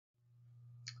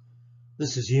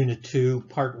This is Unit 2,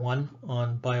 Part 1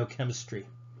 on biochemistry.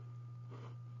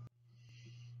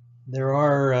 There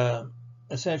are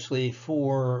essentially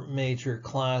four major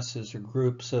classes or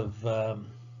groups of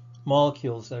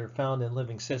molecules that are found in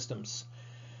living systems.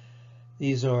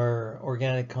 These are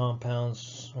organic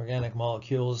compounds, organic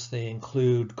molecules. They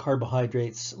include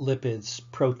carbohydrates, lipids,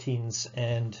 proteins,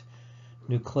 and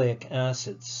nucleic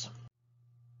acids.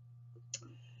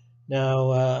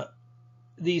 Now,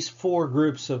 these four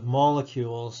groups of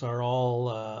molecules are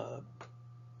all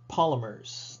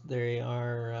polymers. They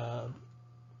are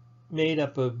made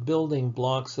up of building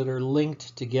blocks that are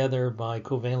linked together by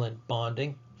covalent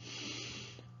bonding.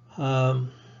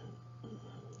 And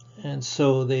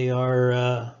so they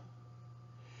are,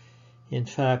 in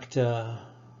fact,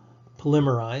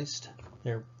 polymerized.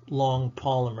 They're long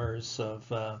polymers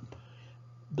of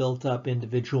built up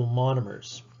individual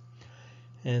monomers.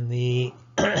 And the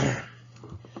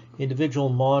individual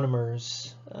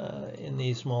monomers in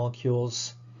these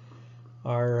molecules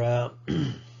are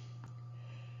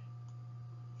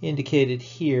indicated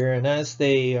here, and as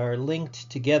they are linked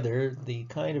together, the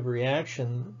kind of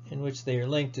reaction in which they are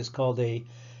linked is called a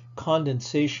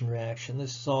condensation reaction.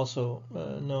 This is also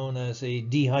known as a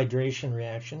dehydration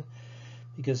reaction,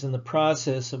 because in the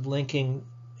process of linking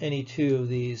any two of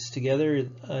these together,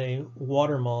 a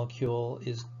water molecule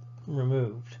is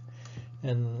removed.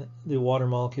 And the water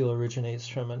molecule originates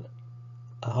from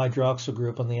a hydroxyl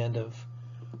group on the end of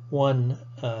one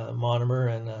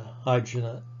monomer and a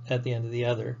hydrogen at the end of the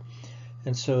other.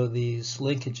 And so these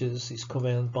linkages, these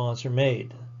covalent bonds, are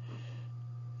made.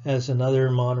 As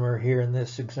another monomer here in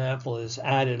this example is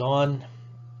added on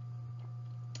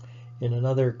in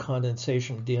another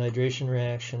condensation dehydration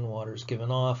reaction, water is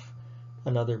given off,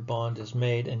 another bond is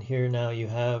made, and here now you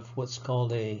have what's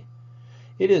called it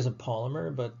is a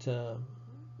polymer, but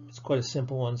it's quite a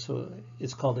simple one, so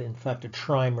it's called, in fact, a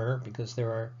trimer, because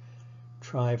there are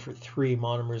tri for three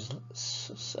monomers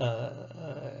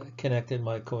connected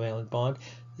by a covalent bond.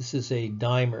 This is a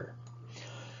dimer.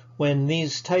 When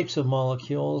these types of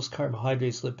molecules,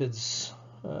 carbohydrates, lipids,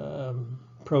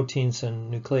 proteins,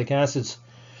 and nucleic acids,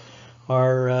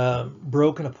 are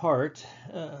broken apart,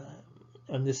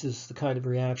 and this is the kind of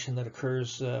reaction that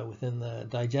occurs within the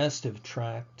digestive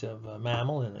tract of a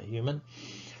mammal and a human.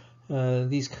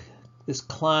 This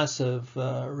class of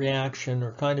reaction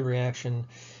or kind of reaction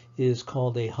is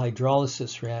called a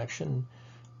hydrolysis reaction.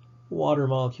 Water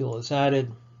molecule is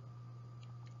added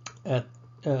at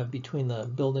between the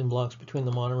building blocks, between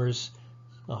the monomers,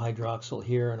 a hydroxyl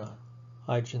here and a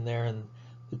hydrogen there, and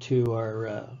the two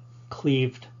are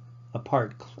cleaved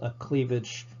apart. A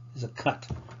cleavage is a cut.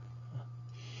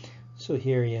 So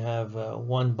here you have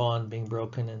one bond being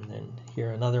broken, and then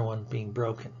here another one being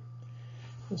broken.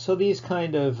 And so these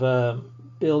kind of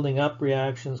building up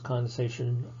reactions,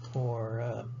 condensation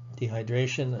or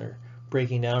dehydration, or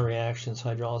breaking down reactions,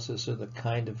 hydrolysis, are the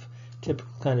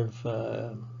typical kind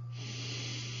of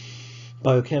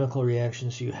biochemical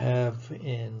reactions you have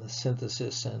in the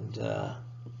synthesis and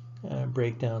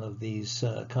breakdown of these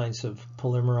kinds of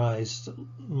polymerized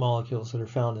molecules that are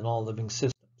found in all living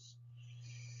systems.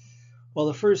 Well,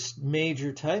 the first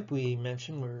major type we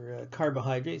mentioned were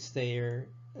carbohydrates. They are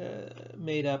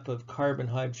made up of carbon,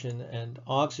 hydrogen, and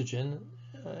oxygen,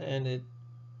 and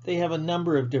they have a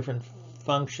number of different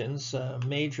functions. A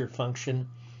major function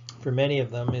for many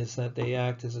of them is that they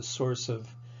act as a source of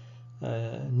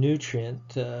nutrient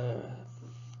that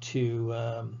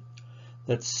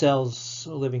cells,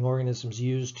 living organisms,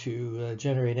 use to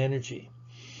generate energy.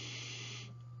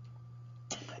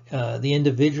 The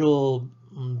individual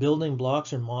building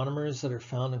blocks or monomers that are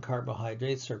found in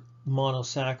carbohydrates are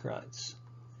monosaccharides.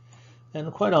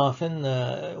 And quite often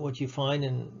what you find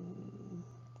in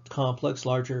complex,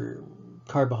 larger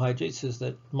carbohydrates is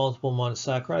that multiple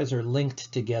monosaccharides are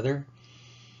linked together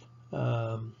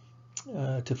to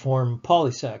form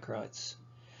polysaccharides.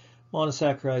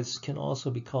 Monosaccharides can also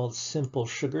be called simple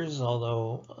sugars,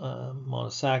 although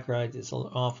monosaccharide is an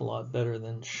awful lot better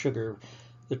than sugar.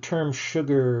 The term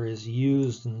sugar is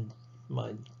used in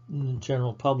the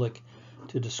general public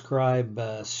to describe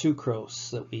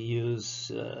sucrose that we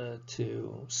use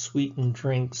to sweeten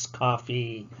drinks,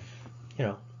 coffee,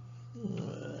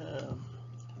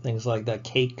 things like that,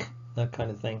 cake, that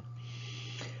kind of thing.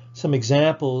 Some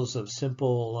examples of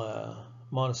simple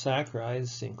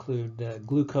monosaccharides include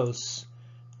glucose,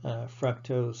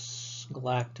 fructose,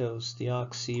 galactose,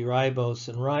 deoxyribose,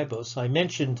 and ribose. I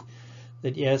mentioned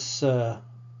that, yes,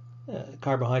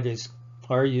 carbohydrates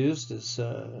are used as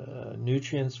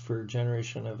nutrients for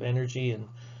generation of energy and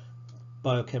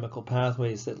biochemical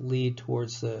pathways that lead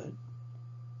towards the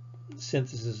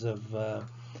synthesis of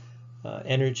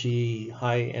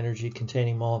high energy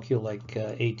containing molecule like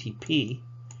ATP.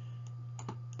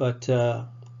 But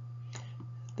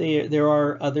there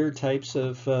are other types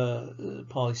of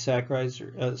polysaccharides,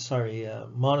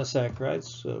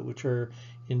 monosaccharides, which are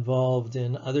involved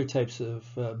in other types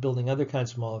of building other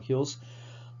kinds of molecules,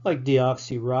 like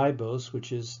deoxyribose,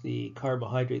 which is the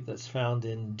carbohydrate that's found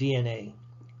in DNA.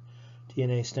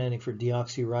 DNA standing for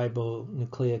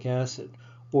deoxyribonucleic acid,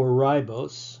 or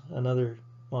ribose, another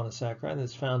monosaccharide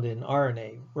that's found in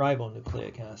RNA,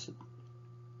 ribonucleic acid.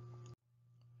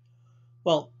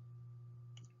 Well,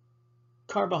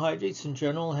 carbohydrates in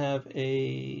general have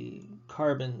a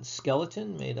carbon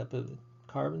skeleton made up of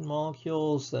carbon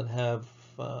molecules that have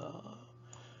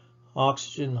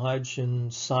oxygen, hydrogen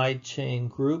side chain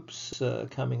groups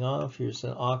coming off. Here's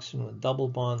an oxygen with double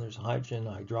bond, there's hydrogen,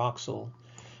 hydroxyl,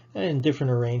 and in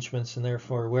different arrangements, and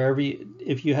therefore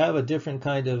if you have a different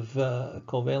kind of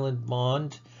covalent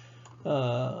bond,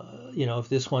 if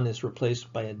this one is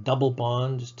replaced by a double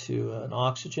bond to an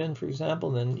oxygen, for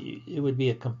example, then it would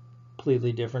be a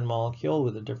completely different molecule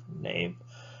with a different name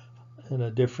and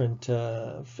a different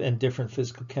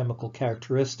physical-chemical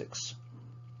characteristics.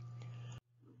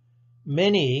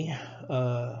 Many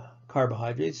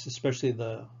carbohydrates, especially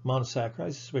the monosaccharides,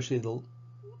 especially the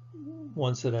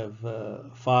ones that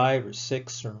have 5 or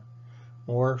 6 or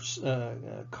more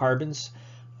carbons,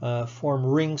 form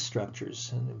ring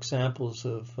structures. And examples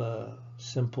of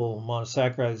simple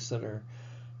monosaccharides that are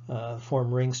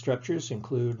form ring structures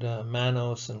include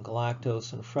mannose and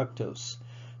galactose and fructose.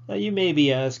 Now you may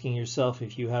be asking yourself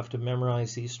if you have to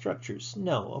memorize these structures.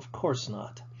 No, of course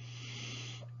not.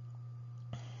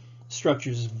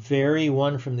 Structures vary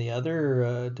one from the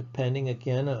other depending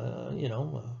again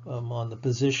on the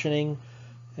positioning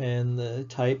and the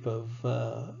type of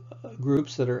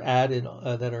groups that are added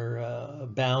that are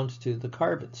bound to the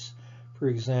carbons. For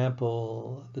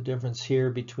example, the difference here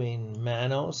between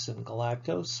mannose and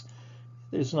galactose,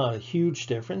 there's not a huge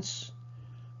difference,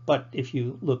 but if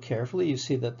you look carefully you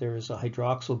see that there is a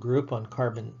hydroxyl group on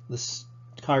carbon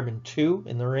 2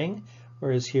 in the ring,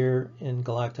 whereas here in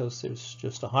galactose there's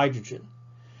just a hydrogen.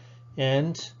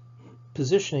 And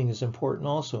positioning is important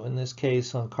also. In this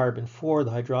case, on carbon 4,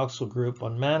 the hydroxyl group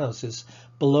on mannose is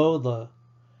below the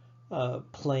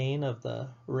plane of the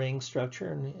ring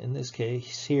structure, and in this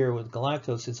case here with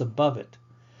galactose it's above it.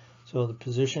 So the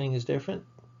positioning is different,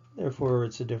 therefore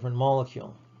it's a different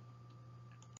molecule.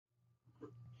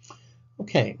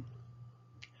 Okay,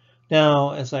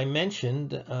 now as I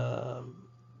mentioned,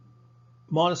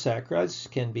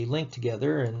 monosaccharides can be linked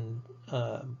together and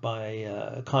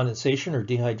by condensation or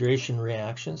dehydration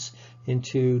reactions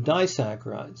into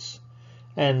disaccharides,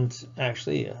 and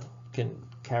actually can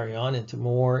carry on into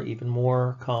even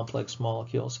more complex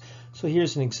molecules. So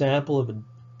here's an example of a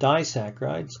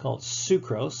disaccharide. It's called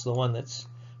sucrose, the one that's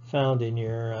found in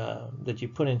your that you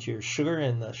put into your sugar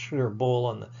in the sugar bowl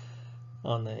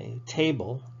on the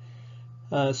table.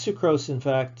 Sucrose, in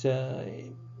fact,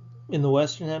 in the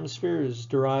Western Hemisphere is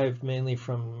derived mainly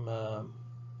from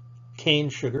cane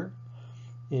sugar.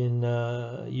 In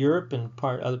Europe and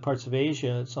other parts of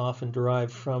Asia, it's often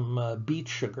derived from beet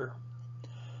sugar.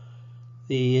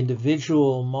 The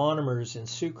individual monomers in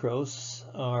sucrose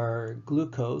are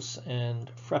glucose and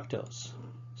fructose.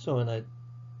 So in a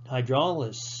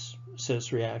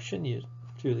hydrolysis reaction,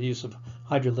 through the use of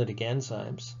hydrolytic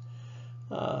enzymes,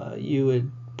 you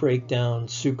would break down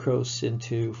sucrose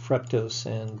into fructose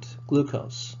and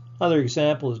glucose. Other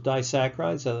examples of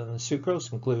disaccharides other than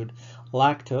sucrose include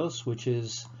lactose, which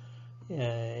is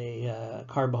a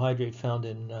carbohydrate found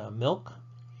in milk.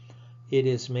 It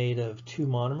is made of 2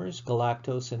 monomers,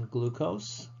 galactose and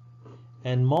glucose,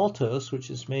 and maltose, which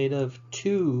is made of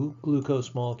 2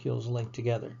 glucose molecules linked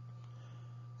together.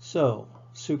 So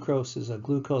sucrose is a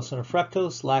glucose and a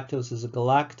fructose, lactose is a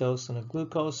galactose and a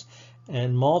glucose,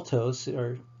 and maltose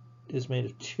is made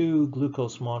of 2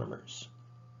 glucose monomers.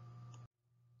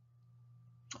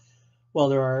 Well,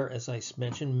 there are, as I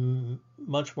mentioned,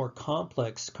 much more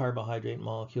complex carbohydrate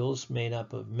molecules made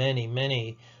up of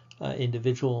many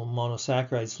individual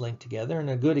monosaccharides linked together, and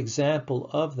a good example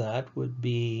of that would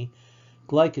be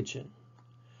glycogen.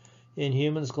 In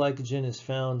humans, glycogen is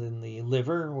found in the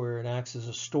liver, where it acts as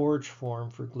a storage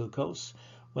form for glucose.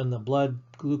 When the blood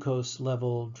glucose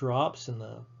level drops in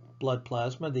the blood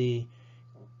plasma, the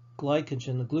glucose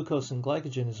in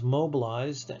glycogen is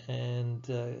mobilized and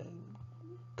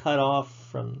cut off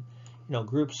from,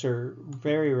 groups are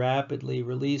very rapidly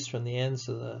released from the ends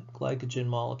of the glycogen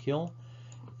molecule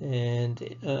and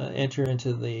enter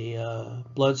into the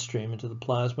bloodstream, into the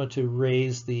plasma, to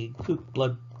raise the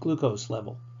blood glucose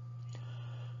level.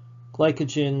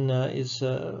 Glycogen is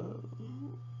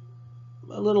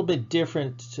a little bit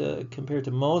different compared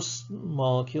to most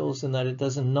molecules in that it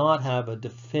does not have a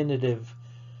definitive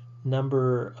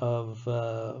number of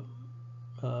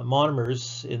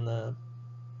monomers in the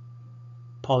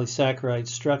polysaccharide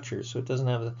structure. So it doesn't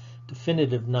have a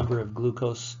definitive number of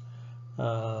glucose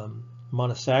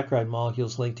monosaccharide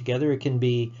molecules linked together. It can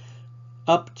be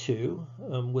up to,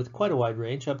 with quite a wide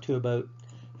range, up to about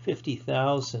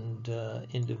 50,000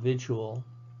 individual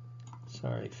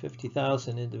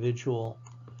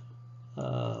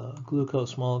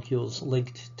glucose molecules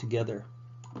linked together.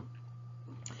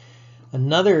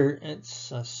 Another,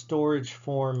 it's a storage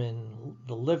form in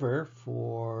the liver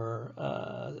for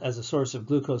as a source of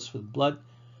glucose for the blood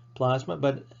plasma,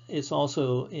 but it's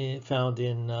also found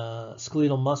in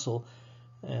skeletal muscle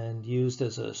and used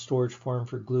as a storage form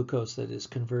for glucose that is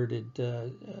converted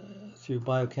through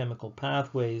biochemical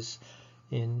pathways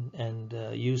and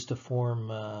used to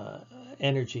form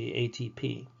energy,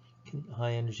 ATP,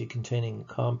 high energy containing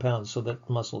compounds, so that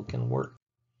muscle can work.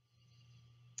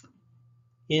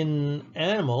 In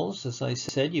animals, as I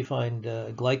said, you find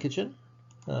glycogen,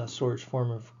 a storage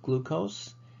form of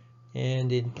glucose,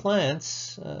 and in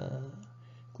plants,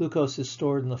 glucose is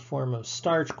stored in the form of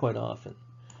starch quite often.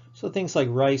 So things like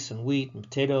rice and wheat and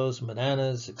potatoes and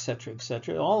bananas, etc.,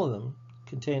 all of them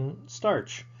contain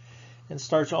starch. And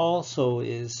starch also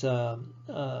is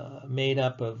made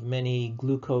up of many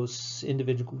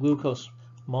individual glucose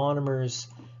monomers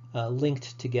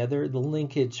linked together. The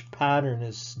linkage pattern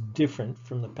is different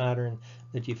from the pattern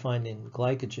that you find in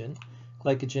glycogen.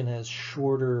 Glycogen has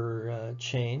shorter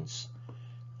chains.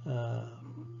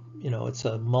 It's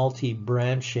a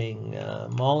multi-branching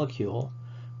molecule.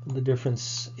 The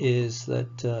difference is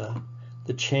that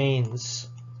the chains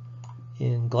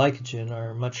in glycogen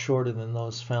are much shorter than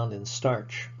those found in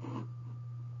starch.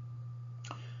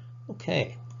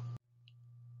 Okay.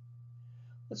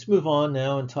 Let's move on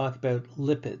now and talk about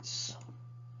lipids.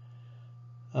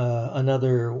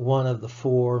 Another one of the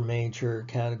four major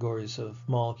categories of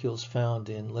molecules found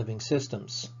in living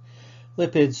systems.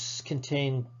 Lipids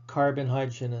contain carbon,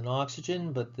 hydrogen, and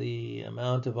oxygen, but the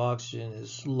amount of oxygen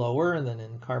is lower than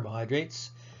in carbohydrates.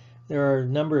 There are a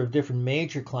number of different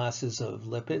major classes of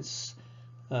lipids.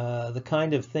 The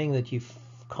kind of thing that you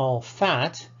call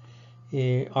fat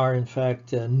are in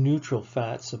fact neutral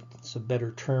fats. It's a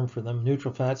better term for them,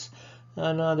 neutral fats.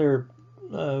 Another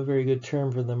very good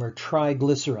term for them are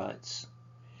triglycerides.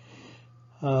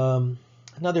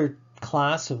 Another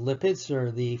class of lipids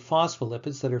are the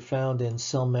phospholipids that are found in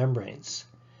cell membranes.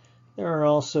 There are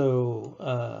also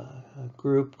a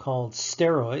group called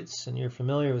steroids, and you're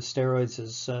familiar with steroids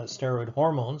as steroid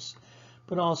hormones,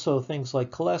 but also things like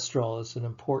cholesterol is an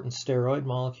important steroid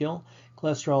molecule.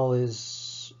 Cholesterol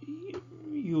is,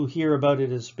 you hear about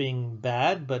it as being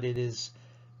bad, but it is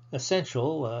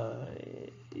essential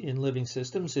in living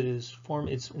systems. It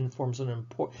forms an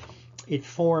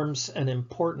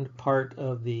important part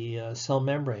of the cell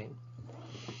membrane.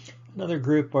 Another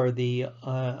group are the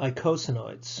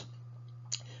eicosanoids.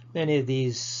 Many of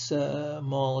these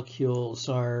molecules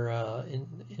are,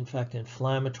 in fact,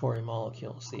 inflammatory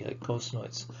molecules, the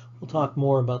eicosanoids. We'll talk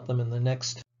more about them in the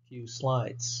next few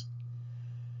slides.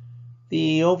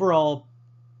 The overall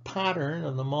pattern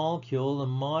of the molecule, the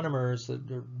monomers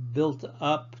that are built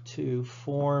up to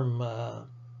form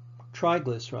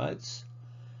triglycerides,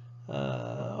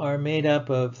 are made up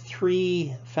of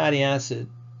 3 fatty acid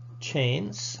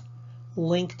chains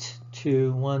linked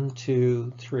to 1,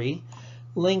 2, 3,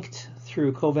 linked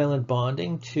through covalent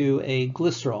bonding to a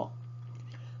glycerol.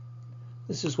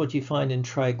 This is what you find in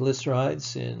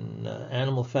triglycerides in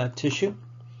animal fat tissue.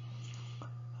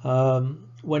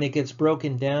 When it gets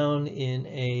broken down in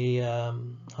a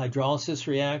hydrolysis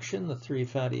reaction, the 3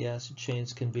 fatty acid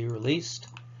chains can be released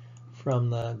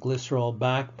from the glycerol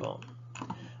backbone.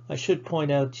 I should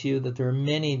point out to you that there are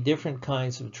many different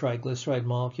kinds of triglyceride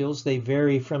molecules. They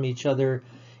vary from each other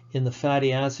in the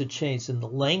fatty acid chains, in the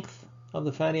length of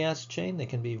the fatty acid chain. They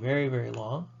can be very, very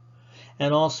long.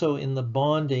 And also in the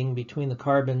bonding between the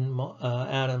carbon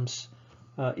atoms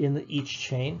in each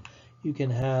chain. You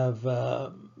can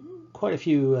have quite a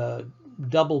few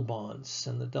double bonds,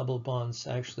 and the double bonds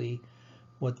actually,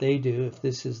 what they do, if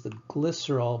this is the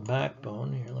glycerol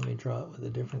backbone, here let me draw it with a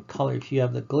different color. If you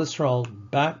have the glycerol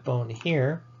backbone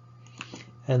here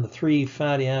and the 3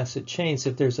 fatty acid chains,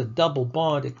 if there's a double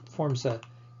bond, it forms a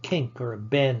kink or a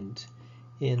bend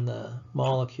in the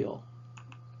molecule,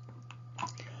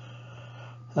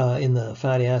 in the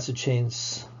fatty acid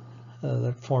chains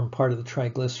that form part of the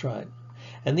triglyceride.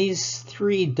 And these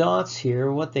 3 dots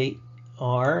here, what they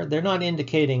are, they're not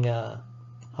indicating a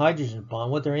hydrogen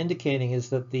bond. What they're indicating is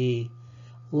that the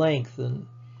length, and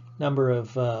number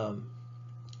of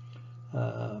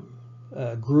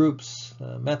groups,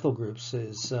 methyl groups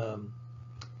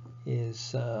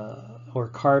or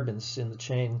carbons in the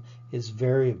chain is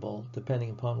variable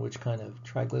depending upon which kind of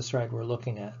triglyceride we're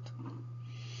looking at.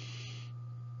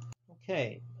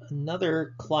 Okay,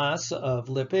 another class of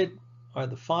lipid are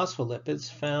the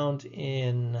phospholipids found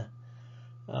in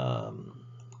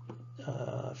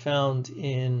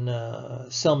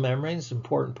cell membranes,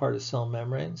 important part of cell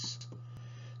membranes.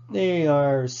 They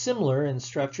are similar in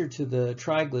structure to the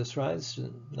triglycerides,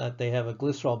 in that they have a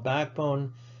glycerol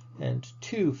backbone and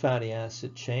two fatty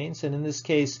acid chains. And in this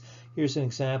case, here's an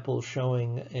example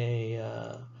showing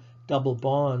a double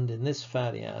bond in this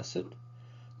fatty acid,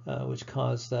 which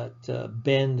caused that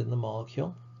bend in the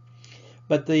molecule.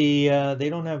 But they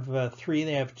don't have three,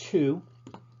 they have two.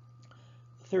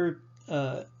 The third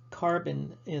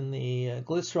carbon in the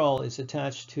glycerol is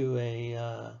attached to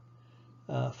a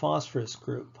phosphorus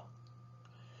group.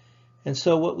 And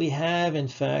so what we have, in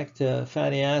fact,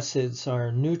 fatty acids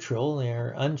are neutral, they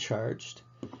are uncharged,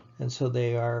 and so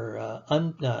they are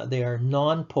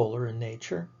non-polar in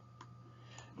nature.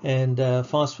 And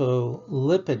phosphate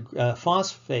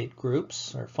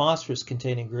groups, or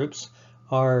phosphorus-containing groups,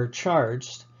 are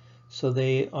charged, so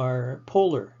they are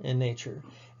polar in nature.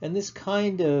 And this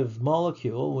kind of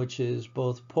molecule, which is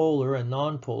both polar and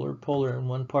non-polar, polar in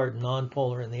one part,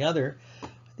 non-polar in the other,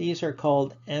 these are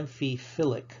called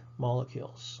amphiphilic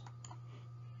molecules.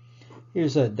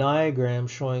 Here's a diagram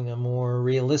showing a more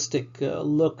realistic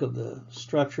look of the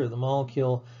structure of the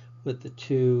molecule with the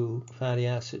two fatty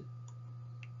acid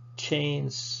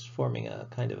chains forming a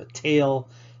kind of a tail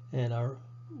and a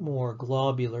more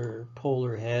globular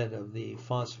polar head of the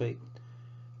phosphate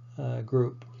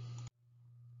group.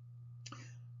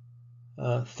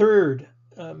 Third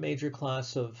major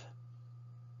class of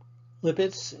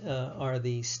lipids are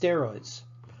the steroids.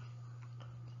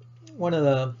 One of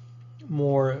the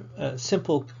more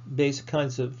simple basic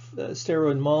kinds of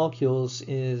steroid molecules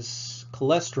is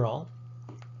cholesterol.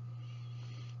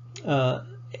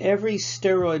 Every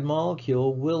steroid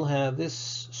molecule will have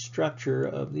this structure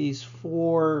of these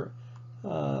four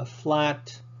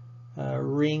flat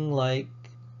ring-like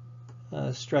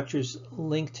structures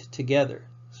linked together.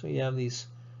 So you have these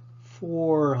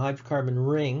four hydrocarbon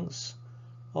rings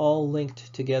all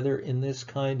linked together in this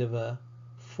kind of a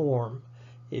form.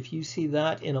 If you see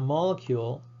that in a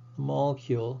molecule, the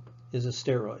molecule is a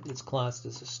steroid. It's classed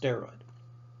as a steroid.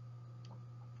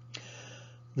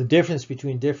 The difference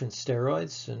between different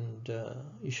steroids, and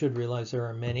you should realize there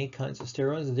are many kinds of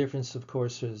steroids. The difference, of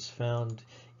course, is found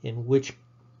in which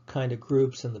kind of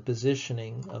groups and the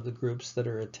positioning of the groups that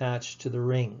are attached to the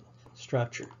ring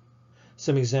structure.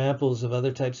 Some examples of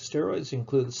other types of steroids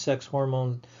include the sex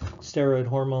hormone, steroid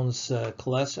hormones,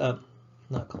 testosterone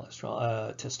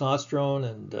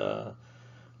and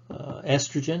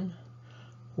estrogen.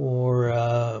 Or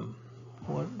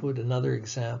what would another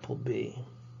example be?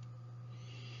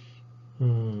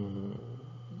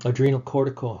 Adrenal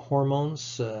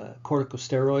corticohormones,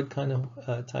 corticosteroid kind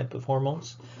of type of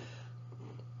hormones.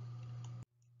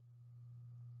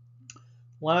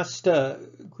 Last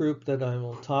group that I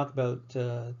will talk about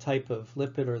type of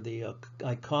lipid are the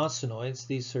eicosanoids.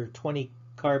 These are 20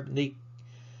 carbon. They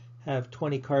have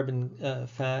 20 carbon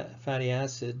fatty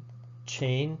acid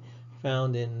chain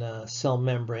found in cell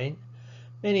membrane.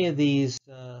 Many of these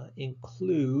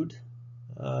include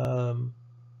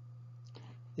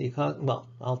well,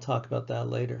 I'll talk about that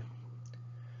later.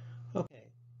 Okay,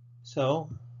 so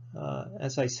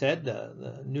as I said,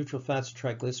 the neutral fats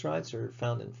triglycerides are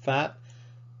found in fat,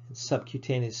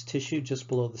 subcutaneous tissue just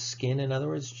below the skin. In other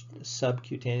words,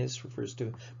 subcutaneous refers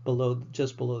to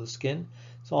just below the skin.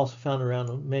 It's also found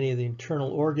around many of the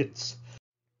internal organs.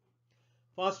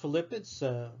 Phospholipids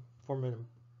form an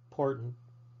important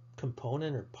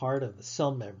component or part of the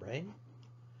cell membrane.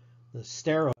 The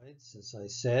steroids, as I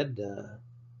said,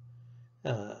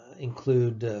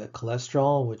 include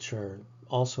cholesterol, which are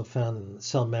also found in the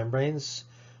cell membranes,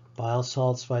 bile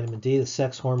salts, vitamin D, the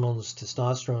sex hormones,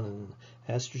 testosterone and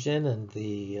estrogen, and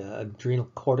the adrenal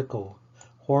cortical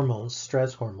hormones,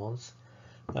 stress hormones,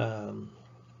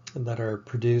 that are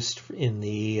produced in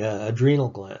the adrenal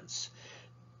glands.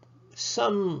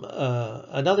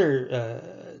 Another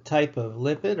type of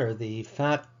lipid are the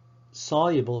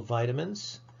fat-soluble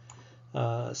vitamins.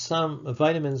 Some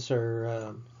vitamins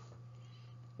are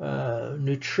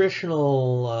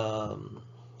nutritional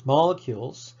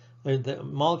molecules. The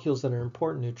molecules that are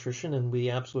important nutrition, and we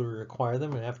absolutely require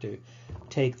them. We have to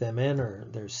take them in, or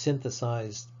they're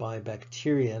synthesized by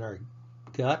bacteria in our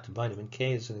gut. Vitamin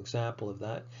K is an example of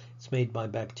that. It's made by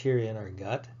bacteria in our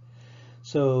gut.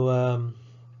 So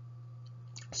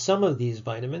Some of these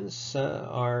vitamins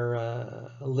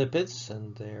are lipids,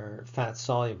 and they're fat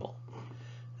soluble.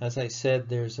 As I said,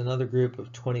 there's another group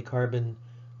of 20 carbon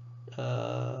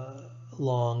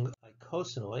long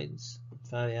eicosanoids,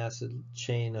 fatty acid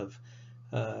chain of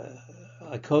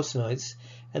eicosanoids,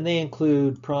 and they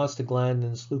include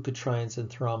prostaglandins, leukotrienes, and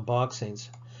thromboxanes.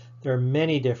 There are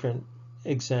many different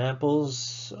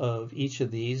examples of each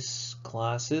of these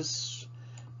classes.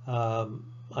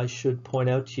 I should point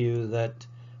out to you that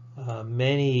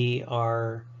many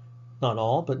are, not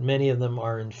all, but many of them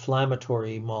are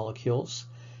inflammatory molecules,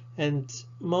 and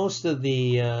most of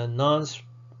the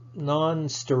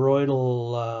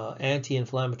non-steroidal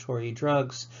anti-inflammatory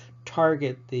drugs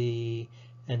target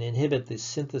and inhibit the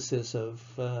synthesis of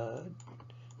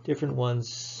different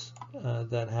ones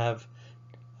that have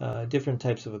different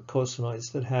types of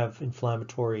eicosanoids that have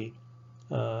inflammatory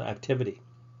activity.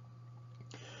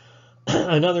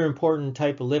 Another important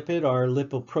type of lipid are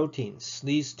lipoproteins.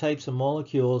 These types of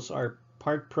molecules are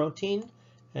part protein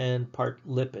and part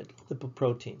lipid,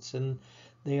 lipoproteins, and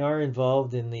they are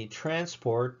involved in the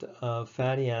transport of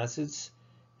fatty acids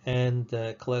and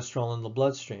cholesterol in the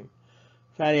bloodstream.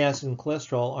 Fatty acid and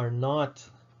cholesterol are not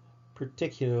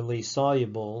particularly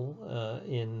soluble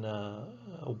in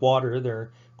water. They're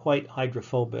quite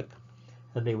hydrophobic,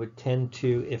 and they would tend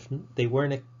to, if they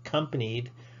weren't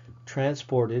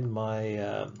transported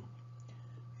by,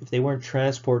 if they weren't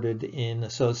transported in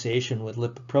association with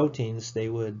lipoproteins, they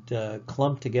would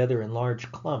clump together in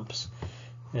large clumps,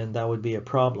 and that would be a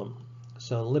problem.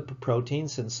 So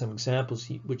lipoproteins, and some examples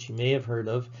which you may have heard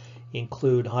of,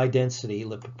 include high density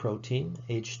lipoprotein,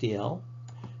 HDL,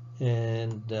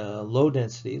 and low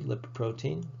density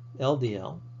lipoprotein,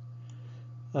 LDL,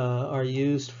 are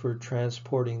used for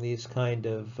transporting these kind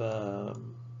of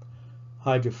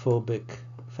hydrophobic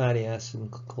fatty acid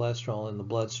and cholesterol in the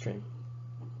bloodstream.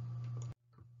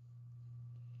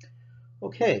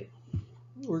 Okay,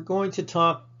 we're going to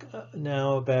talk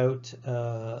now about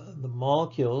the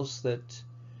molecules that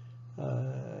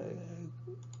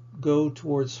go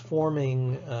towards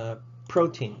forming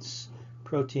proteins.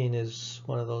 Protein is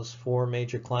one of those four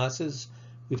major classes.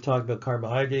 We've talked about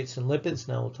carbohydrates and lipids.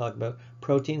 Now we'll talk about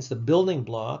proteins. The building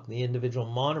block, the individual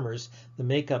monomers that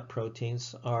make up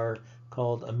proteins, are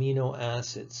called amino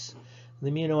acids. The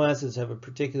amino acids have a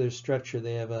particular structure.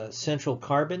 They have a central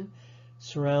carbon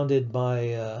surrounded by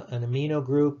an amino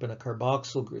group and a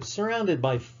carboxyl group, surrounded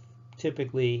by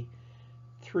typically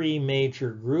three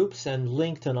major groups and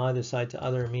linked on either side to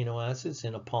other amino acids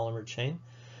in a polymer chain.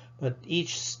 But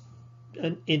each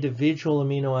individual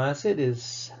amino acid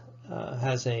has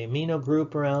an amino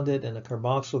group around it and a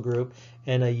carboxyl group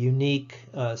and a unique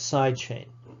side chain.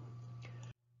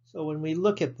 So when we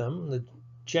look at them, the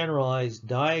generalized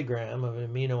diagram of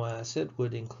an amino acid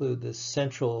would include this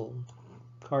central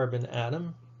carbon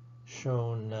atom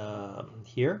shown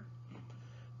here.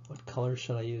 What color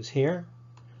should I use here?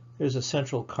 There's a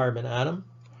central carbon atom.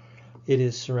 It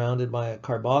is surrounded by a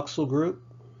carboxyl group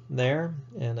there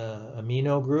and an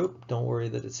amino group. Don't worry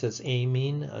that it says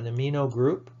amine, an amino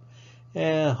group,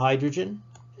 and hydrogen.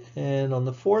 And on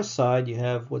the fourth side you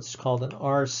have what's called an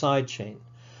R side chain.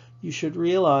 You should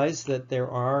realize that there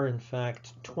are in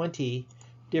fact 20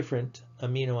 different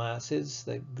amino acids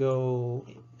that go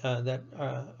that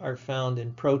are found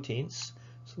in proteins.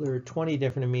 So there are 20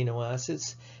 different amino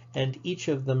acids, and each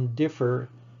of them differ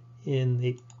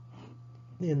in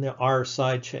the R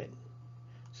side chain.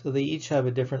 So they each have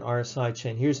a different R side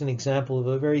chain. Here's an example of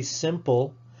a very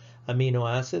simple amino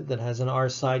acid that has an R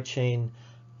side chain,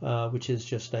 which is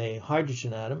just a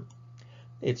hydrogen atom.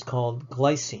 It's called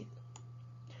glycine.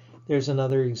 There's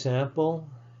another example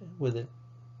with it,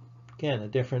 again, a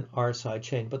different R side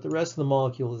chain, but the rest of the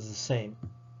molecule is the same.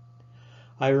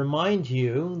 I remind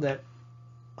you that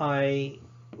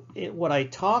what I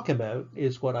talk about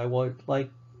is what I would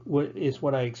like, is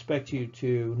what I expect you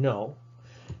to know.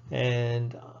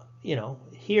 And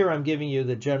here I'm giving you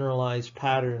the generalized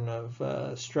pattern of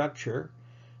structure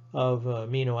of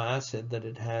amino acid, that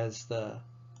it has the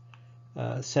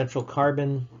central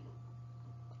carbon,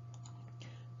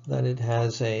 that it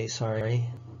has a,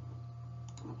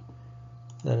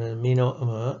 that an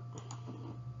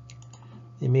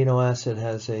the amino acid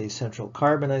has a central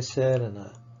carbon, I said, and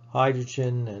a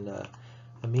hydrogen and a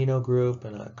amino group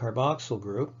and a carboxyl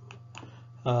group.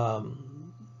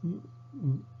 And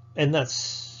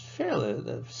that's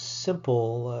fairly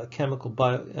simple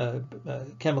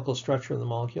chemical structure of the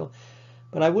molecule.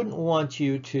 But I wouldn't want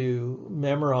you to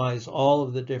memorize all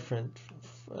of the different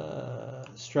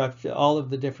structure, all of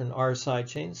the different R side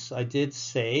chains. I did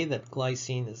say that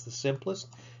glycine is the simplest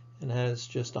and has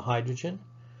just a hydrogen.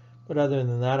 But other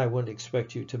than that, I wouldn't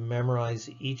expect you to memorize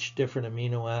each different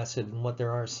amino acid and what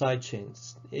their R side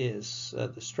chains is,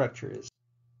 the structure is.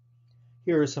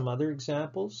 Here are some other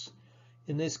examples.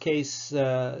 In this case,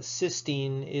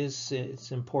 cysteine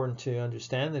it's important to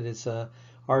understand that it's a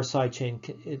R side chain.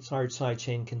 Its R side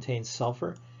chain contains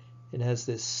sulfur. It has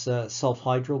this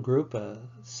sulfhydryl group,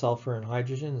 sulfur and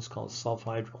hydrogen. It's called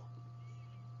sulfhydryl.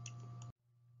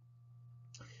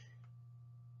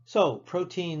 So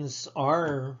proteins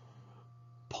are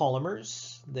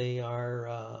polymers. They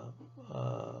are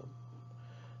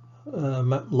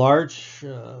large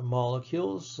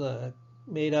molecules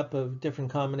made up of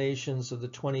different combinations of the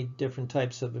 20 different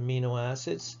types of amino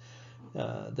acids.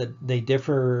 That they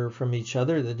differ from each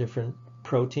other, the different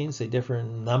proteins. They differ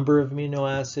in number of amino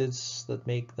acids that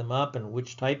make them up and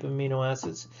which type of amino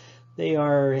acids. They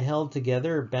are held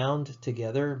together, bound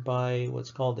together by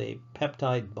what's called a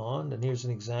peptide bond. And here's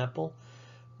an example,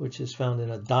 which is found in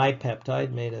a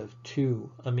dipeptide made of 2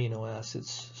 amino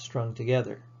acids strung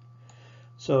together.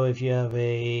 So if you have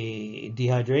a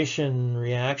dehydration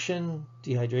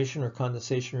or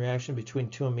condensation reaction between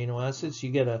 2 amino acids, you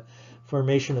get a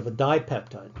formation of a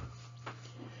dipeptide.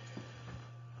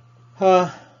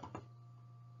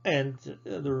 And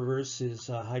the reverse is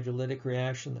a hydrolytic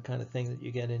reaction, the kind of thing that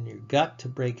you get in your gut to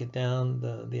break it down,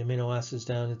 the amino acids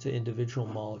down into individual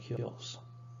molecules.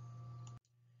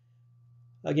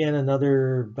 Again,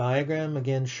 another diagram,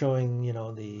 again showing,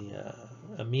 the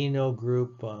amino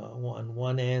group on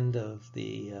one end of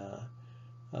the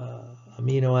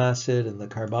amino acid and the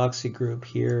carboxy group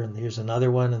here, and here's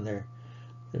another one, and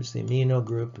there's the amino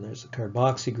group and there's the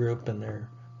carboxy group, and they're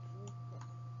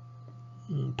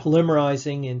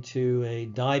polymerizing into a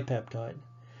dipeptide.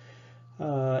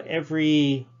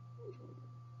 Every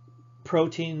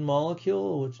protein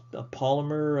molecule,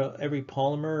 every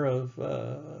polymer of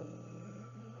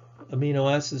amino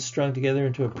acids strung together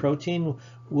into a protein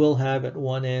will have at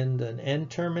one end an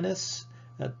N-terminus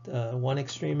at one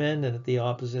extreme end, and at the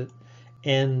opposite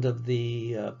end of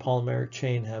the polymeric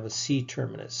chain have a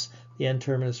C-terminus. The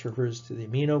N-terminus refers to the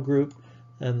amino group,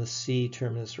 and the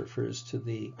C-terminus refers to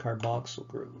the carboxyl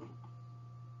group.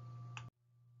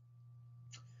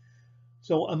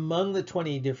 So among the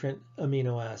 20 different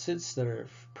amino acids that are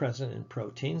present in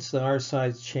proteins, the R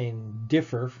side chain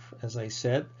differ, as I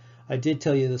said. I did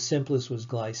tell you the simplest was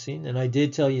glycine, and I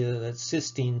did tell you that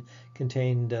cysteine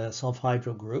contained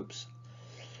sulfhydryl groups.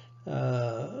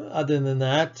 Other than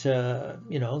that,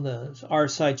 the R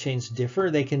side chains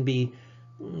differ. They can be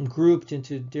grouped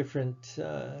into different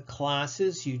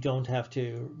classes. You don't have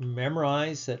to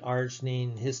memorize that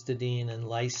arginine, histidine, and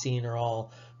lysine are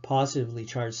all positively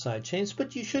charged side chains,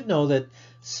 but you should know that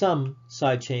some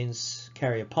side chains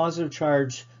carry a positive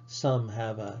charge, some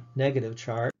have a negative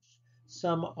charge,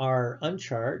 some are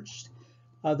uncharged,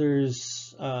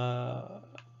 others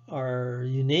are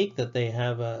unique, that they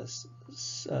have a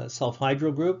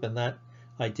sulfhydryl group, and that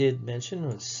I did mention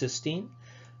was cysteine.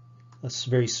 A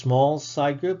very small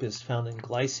side group is found in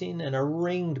glycine, and a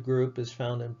ringed group is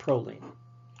found in proline.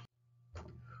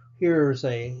 Here's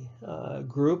a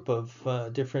group of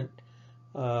different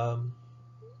amino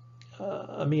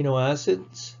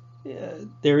acids.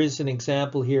 There is an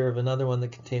example here of another one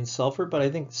that contains sulfur, but I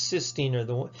think cysteine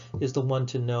is the one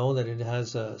to know that it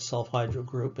has a sulfhydryl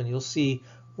group, and you'll see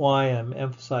why I'm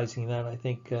emphasizing that. I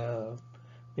think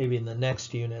maybe in the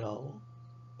next unit I'll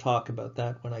talk about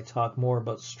that when I talk more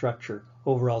about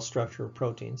overall structure of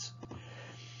proteins.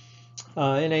 In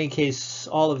any case,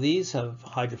 all of these have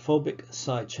hydrophobic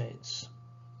side chains.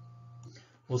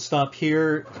 We'll stop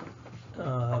here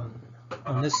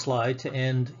on this slide to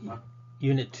end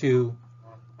Unit 2,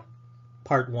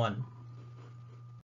 Part 1.